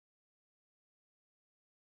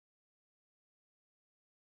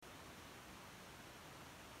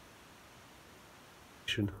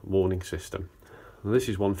warning system. Now, this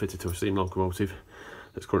is one fitted to a steam locomotive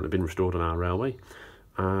that's currently been restored on our railway,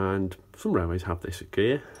 and some railways have this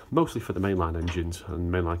gear, mostly for the mainline engines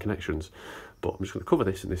and mainline connections, but I'm just going to cover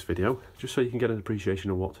this in this video just so you can get an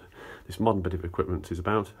appreciation of what this modern bit of equipment is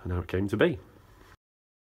about and how it came to be.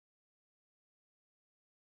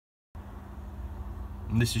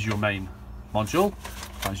 And this is your main module.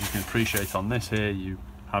 As you can appreciate on this here, you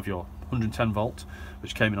have your 110 volt,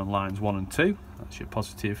 which came in on lines 1 and 2. That's your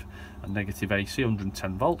positive and negative AC,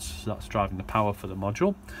 110 volts. So that's driving the power for the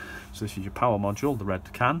module. So this is your power module, the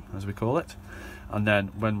red can, as we call it. And then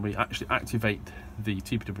when we actually activate the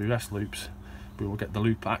TPWS loops, we will get the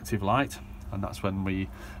loop active light, and that's when we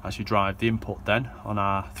actually drive the input then on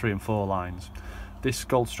our 3 and 4 lines. This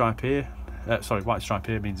gold stripe here, white stripe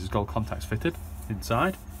here means there's gold contacts fitted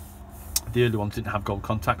inside. The early ones didn't have gold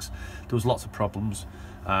contacts. There was lots of problems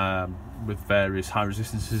with various high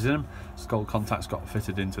resistances in them, so gold contacts got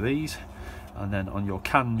fitted into these. And then on your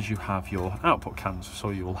cans you have your output cans, so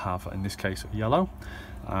you will have in this case yellow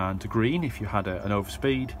and green if you had an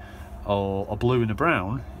overspeed, or a blue and a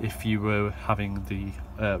brown if you were having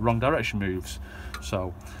the wrong direction moves.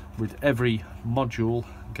 So with every module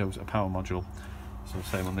goes a power module. So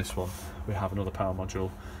same on this one, we have another power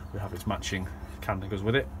module, we have its matching can that goes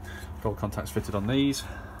with it. Gold contacts fitted on these,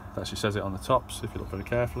 that actually says it on the tops if you look very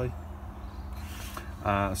carefully.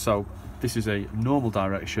 So this is a normal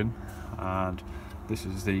direction, and this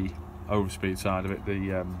is the overspeed side of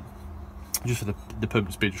it, just for the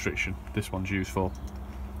permanent speed restriction this one's used for.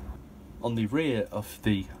 On the rear of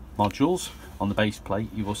the modules, on the base plate,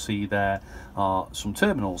 you will see there are some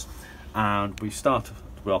terminals, and we start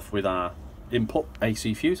off with our input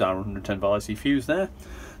AC fuse, our 110 volt AC fuse there.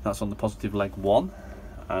 That's on the positive leg 1,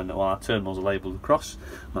 and all our terminals are labelled across,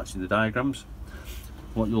 matching the diagrams.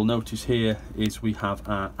 What you'll notice here is we have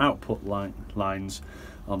our output lines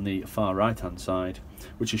on the far right hand side,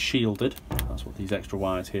 which is shielded. That's what these extra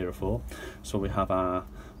wires here are for. So we have our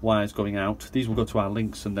wires going out. These will go to our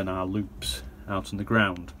links and then our loops out on the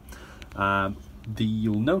ground.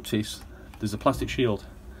 You'll notice there's a plastic shield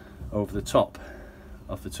over the top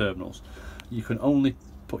of the terminals. You can only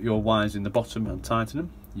put your wires in the bottom and tighten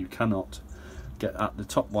them. You cannot get at the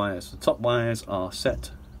top wires. The top wires are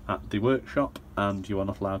set at the workshop and you are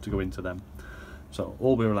not allowed to go into them. So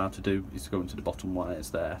all we're allowed to do is to go into the bottom wires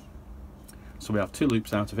there. So we have 2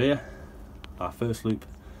 loops out of here, our first loop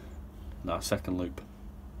and our second loop.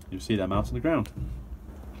 You'll see them out on the ground.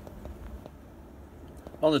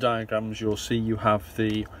 On the diagrams you'll see you have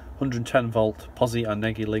the 110 volt posi and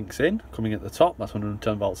negi links in, coming at the top, that's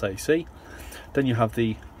 110 volts AC. Then you have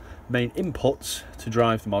the main inputs to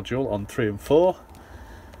drive the module on 3 and 4,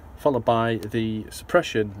 followed by the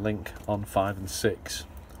suppression link on 5 and 6,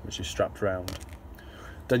 which is strapped round.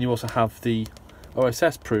 Then you also have the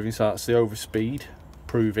OSS proving, so that's the overspeed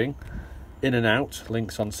proving, in and out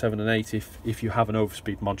links on 7 and 8 if you have an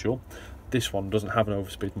overspeed module. This one doesn't have an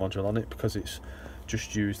overspeed module on it because it's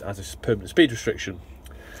just used as a permanent speed restriction.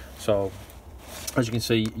 So as you can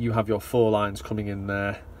see, you have your 4 lines coming in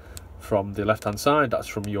there from the left hand side, that's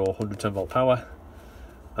from your 110 volt power,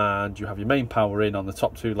 and you have your main power in on the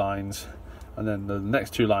top 2 lines, and then the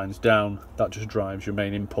next 2 lines down, that just drives your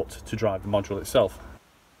main input to drive the module itself.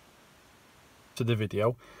 To the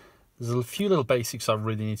video, there's a few little basics I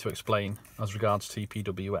really need to explain as regards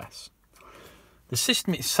TPWS. The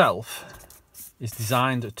system itself is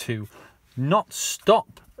designed to not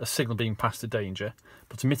stop a signal being passed at danger,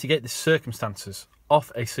 but to mitigate the circumstances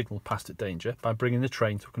of a signal passed at danger by bringing the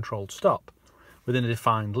train to a controlled stop within a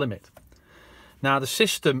defined limit. Now, the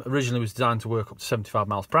system originally was designed to work up to 75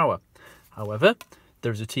 miles per hour. However,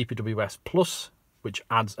 there is a TPWS Plus, which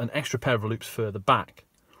adds an extra pair of loops further back.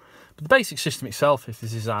 But the basic system itself, if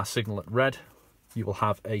this is our signal at red, you will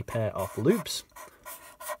have a pair of loops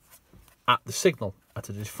at the signal at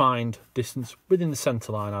a defined distance within the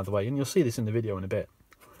centre line either way, and you'll see this in the video in a bit.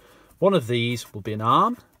 One of these will be an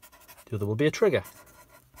arm, the other will be a trigger.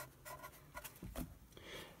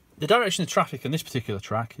 The direction of traffic on this particular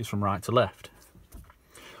track is from right to left.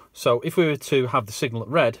 So if we were to have the signal at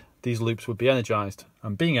red, these loops would be energised,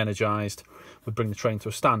 and being energised would bring the train to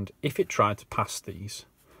a stand if it tried to pass these.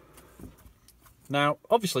 Now,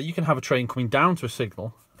 obviously, you can have a train coming down to a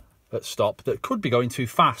signal at stop that could be going too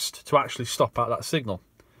fast to actually stop at that signal.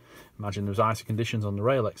 Imagine there's icy conditions on the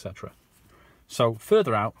rail, etc. So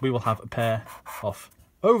further out, we will have a pair of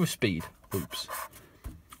overspeed loops,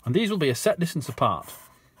 and these will be a set distance apart.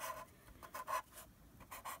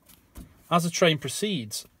 As the train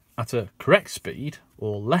proceeds at a correct speed,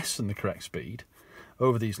 or less than the correct speed,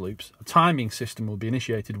 over these loops, a timing system will be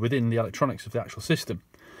initiated within the electronics of the actual system.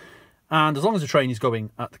 And as long as the train is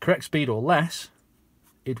going at the correct speed or less,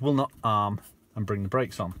 it will not arm and bring the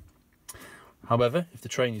brakes on. However, if the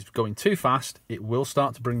train is going too fast, it will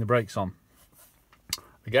start to bring the brakes on.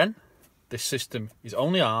 Again, this system is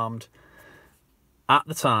only armed at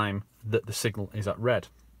the time that the signal is at red.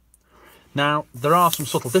 Now, there are some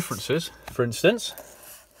subtle differences. For instance,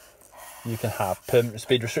 you can have permanent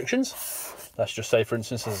speed restrictions. Let's just say, for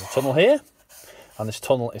instance, there's a tunnel here, and this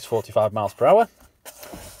tunnel is 45 miles per hour.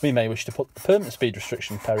 We may wish to put the permanent speed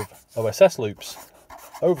restriction pair of OSS loops,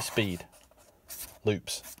 overspeed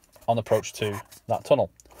loops, on approach to that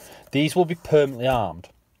tunnel. These will be permanently armed.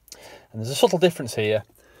 And there's a subtle difference here.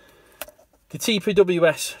 The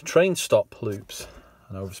TPWS train stop loops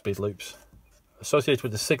and overspeed loops associated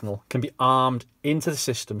with the signal can be armed into the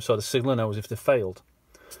system so the signaler knows if they've failed.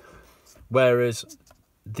 Whereas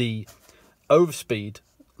the overspeed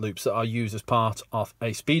loops that are used as part of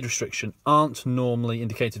a speed restriction aren't normally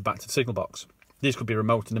indicated back to the signal box. These could be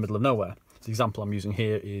remote in the middle of nowhere. The example I'm using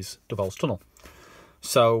here is Duvall's Tunnel.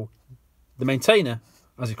 So the maintainer,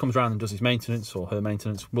 as he comes around and does his maintenance or her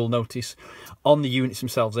maintenance, will notice on the units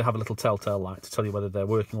themselves they have a little telltale light to tell you whether they're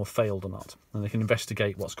working or failed or not, and they can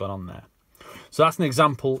investigate what's going on there. So that's an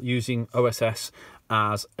example using OSS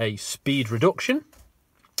as a speed reduction.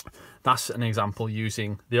 That's an example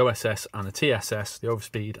using the OSS and the TSS, the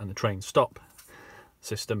overspeed and the train stop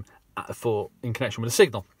system, in connection with a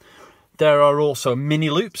signal. There are also mini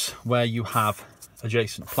loops where you have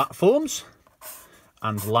adjacent platforms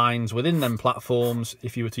and lines within them platforms.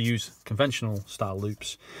 If you were to use conventional style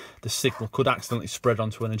loops, the signal could accidentally spread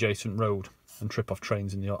onto an adjacent road and trip off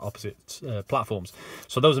trains in the opposite platforms.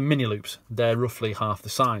 So those are mini loops. They're roughly half the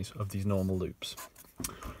size of these normal loops.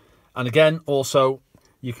 And again, also,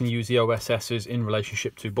 you can use the OSSs in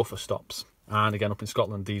relationship to buffer stops. And again, up in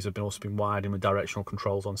Scotland, these have also been wired in with directional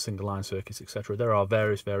controls on single line circuits, etc. There are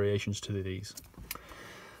various variations to these.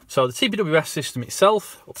 So the TPWS system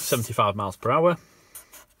itself, up to 75 miles per hour.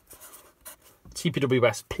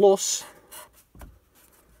 TPWS Plus,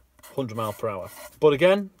 100 miles per hour. But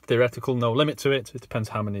again, theoretical, no limit to it. It depends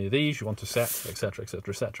how many of these you want to set, etc,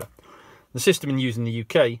 etc, etc. The system in use in the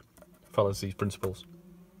UK follows these principles.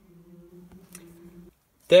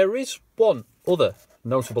 There is one other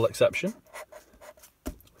notable exception.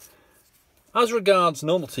 As regards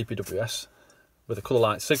normal TPWS with a colour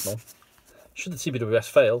light signal, should the TPWS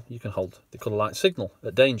fail, you can hold the colour light signal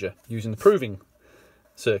at danger using the proving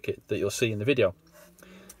circuit that you'll see in the video.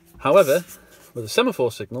 However, with a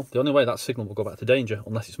semaphore signal, the only way that signal will go back to danger,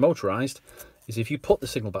 unless it's motorised, is if you put the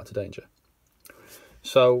signal back to danger.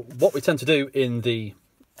 So what we tend to do in the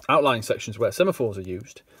outlying sections where semaphores are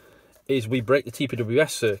used is we break the TPWS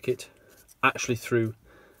circuit actually through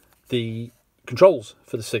the controls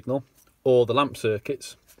for the signal or the lamp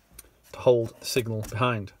circuits to hold the signal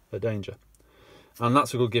behind at danger. And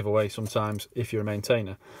that's a good giveaway sometimes if you're a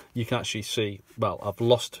maintainer. You can actually see, well, I've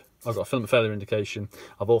got a filament failure indication,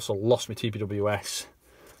 I've also lost my TPWS,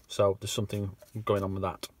 so there's something going on with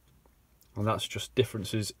that. And that's just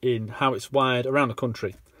differences in how it's wired around the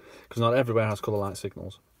country, because not everywhere has colour light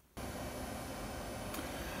signals.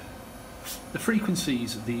 The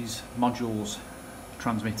frequencies these modules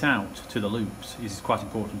transmit out to the loops is quite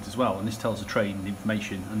important as well, and this tells the train the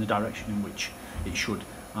information and the direction in which it should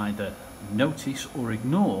either notice or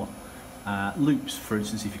ignore loops, for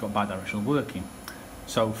instance, if you've got bidirectional working.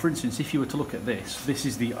 So for instance, if you were to look at this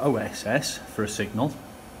is the OSS for a signal,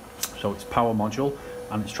 so it's power module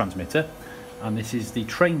and its transmitter, and this is the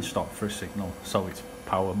train stop for a signal, so it's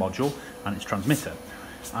power module and its transmitter.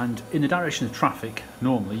 And in the direction of traffic,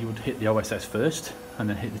 normally you would hit the OSS first and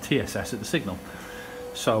then hit the TSS at the signal.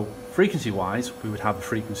 So frequency wise, we would have a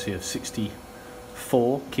frequency of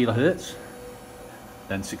 64 kilohertz,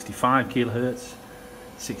 then 65 kilohertz,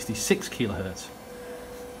 66 kilohertz.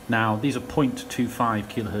 Now these are 0.25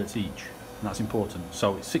 kilohertz each, and that's important.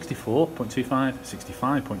 So it's 64.25,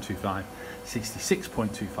 65.25,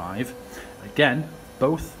 66.25. Again,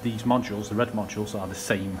 both these modules, the red modules, are the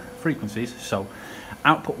same frequencies. So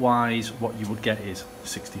output wise, what you would get is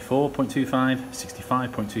 64.25,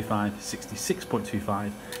 65.25,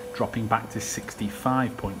 66.25, dropping back to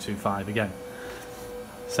 65.25 again.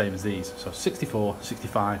 Same as these. So 64,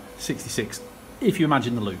 65, 66, if you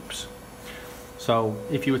imagine the loops. So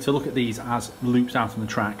if you were to look at these as loops out on the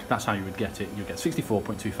track, that's how you would get it. You'd get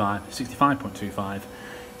 64.25, 65.25,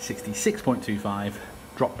 66.25,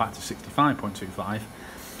 drop back to 65.25.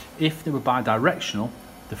 If they were bidirectional,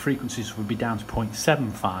 the frequencies would be down to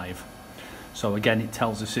 0.75. So again, it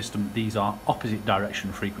tells the system that these are opposite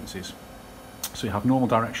direction frequencies. So you have normal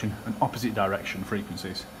direction and opposite direction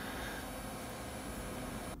frequencies.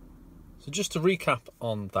 So just to recap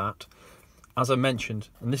on that, as I mentioned,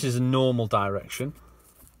 and this is a normal direction,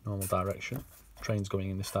 train's going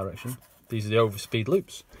in this direction. These are the overspeed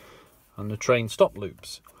loops and the train stop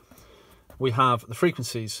loops. We have the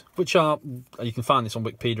frequencies, which are, you can find this on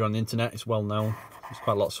Wikipedia on the internet, it's well known. There's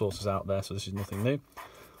quite a lot of sources out there, so this is nothing new.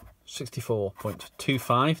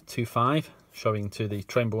 64.2525, showing to the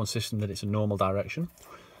train-borne system that it's a normal direction.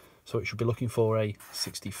 So it should be looking for a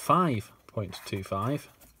 65.25.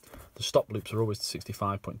 The stop loops are always the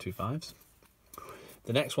 65.25s.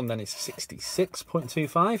 The next one then is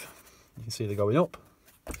 66.25. You can see they're going up.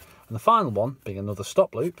 And the final one, being another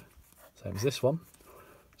stop loop, same as this one,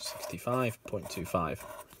 65.25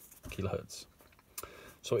 kilohertz.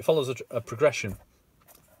 So it follows a progression.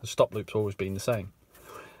 The stop loop's always been the same.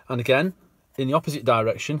 And again, in the opposite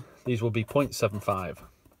direction, these will be 0.75.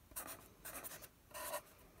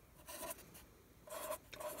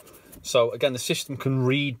 So again, the system can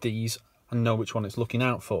read these and know which one it's looking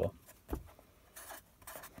out for.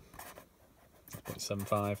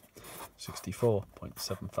 0.75,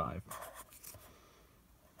 64.75.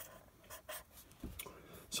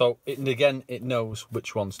 So again, it knows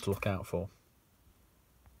which ones to look out for.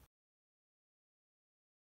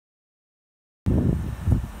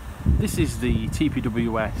 This is the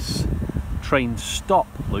Tpws train stop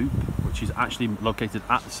loop, which is actually located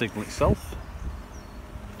at the signal itself.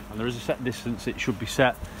 And there is a set distance. It should be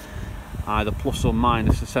set either plus or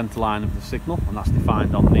minus the centre line of the signal, and that's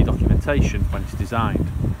defined on the documentation when it's designed.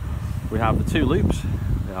 We have the two loops.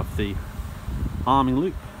 We have the arming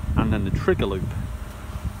loop and then the trigger loop.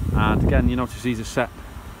 And again, you notice these are set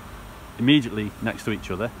immediately next to each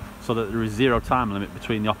other so that there is zero time limit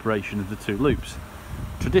between the operation of the two loops.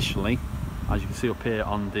 Traditionally, as you can see up here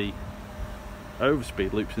on the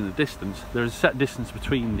overspeed loops in the distance, there is a set distance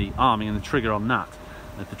between the arming and the trigger on that.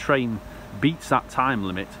 And if the train beats that time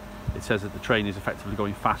limit, it says that the train is effectively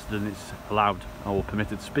going faster than its allowed or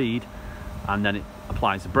permitted speed, and then it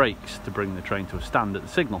applies the brakes to bring the train to a stand at the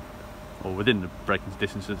signal, or within the braking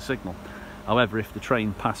distance of the signal. However, if the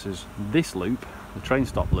train passes this loop, the train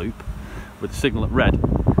stop loop, with the signal at red,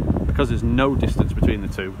 because there's no distance between the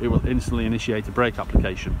two, it will instantly initiate a brake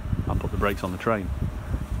application and put the brakes on the train.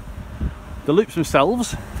 The loops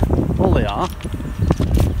themselves, all they are,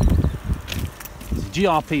 is a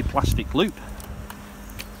GRP plastic loop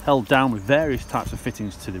held down with various types of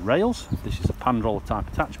fittings to the rails. This is a pandroller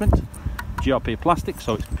type attachment, GRP plastic,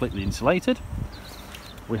 so it's completely insulated.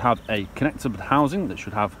 We have a connector housing that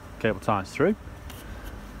should have cable ties through,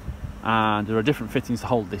 and there are different fittings to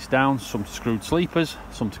hold this down, some to screwed sleepers,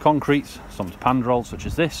 some to concretes, some to pandrolls such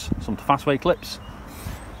as this, some to fastway clips.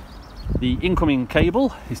 The incoming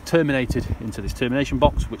cable is terminated into this termination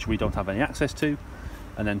box, which we don't have any access to,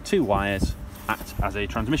 and then two wires act as a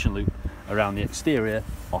transmission loop around the exterior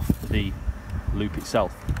of the loop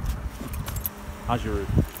itself. As you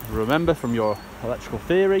remember from your electrical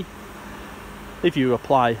theory, if you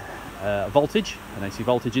apply voltage, an AC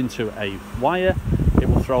voltage, into a wire, it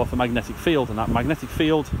will throw off a magnetic field, and that magnetic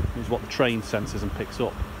field is what the train senses and picks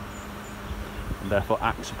up, and therefore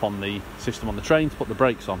acts upon the system on the train to put the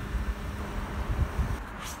brakes on.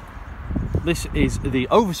 This is the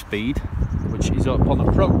overspeed, which is upon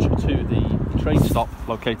approach to the train stop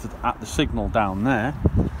located at the signal down there.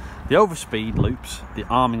 The overspeed loops, the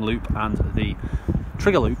arming loop and the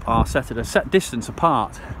trigger loop, are set at a set distance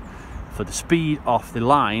apart for the speed off the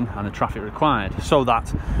line and the traffic required, so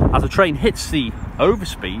that as the train hits the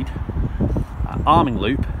overspeed arming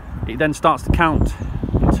loop, it then starts to count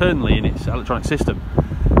internally in its electronic system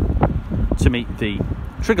to meet the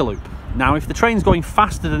trigger loop. Now, if the train's going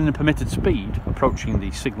faster than the permitted speed, approaching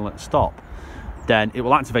the signal at stop, then it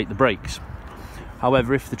will activate the brakes.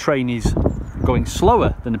 However, if the train is going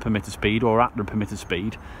slower than the permitted speed or at the permitted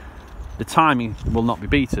speed, the timing will not be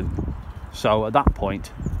beaten. So at that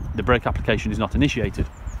point, the brake application is not initiated.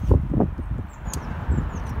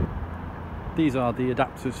 These are the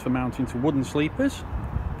adapters for mounting to wooden sleepers.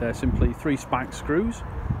 They're simply 3 spike screws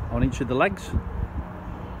on each of the legs.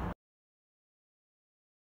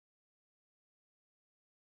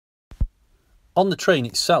 On the train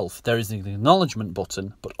itself, there is an acknowledgement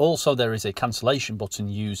button, but also there is a cancellation button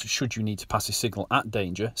used should you need to pass a signal at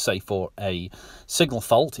danger, say for a signal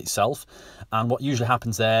fault itself. And what usually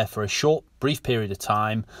happens there for a short, brief period of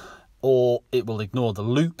time, or it will ignore the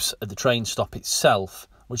loops at the train stop itself,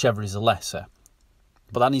 whichever is the lesser.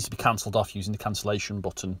 But that needs to be cancelled off using the cancellation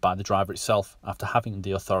button by the driver itself after having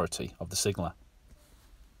the authority of the signaller.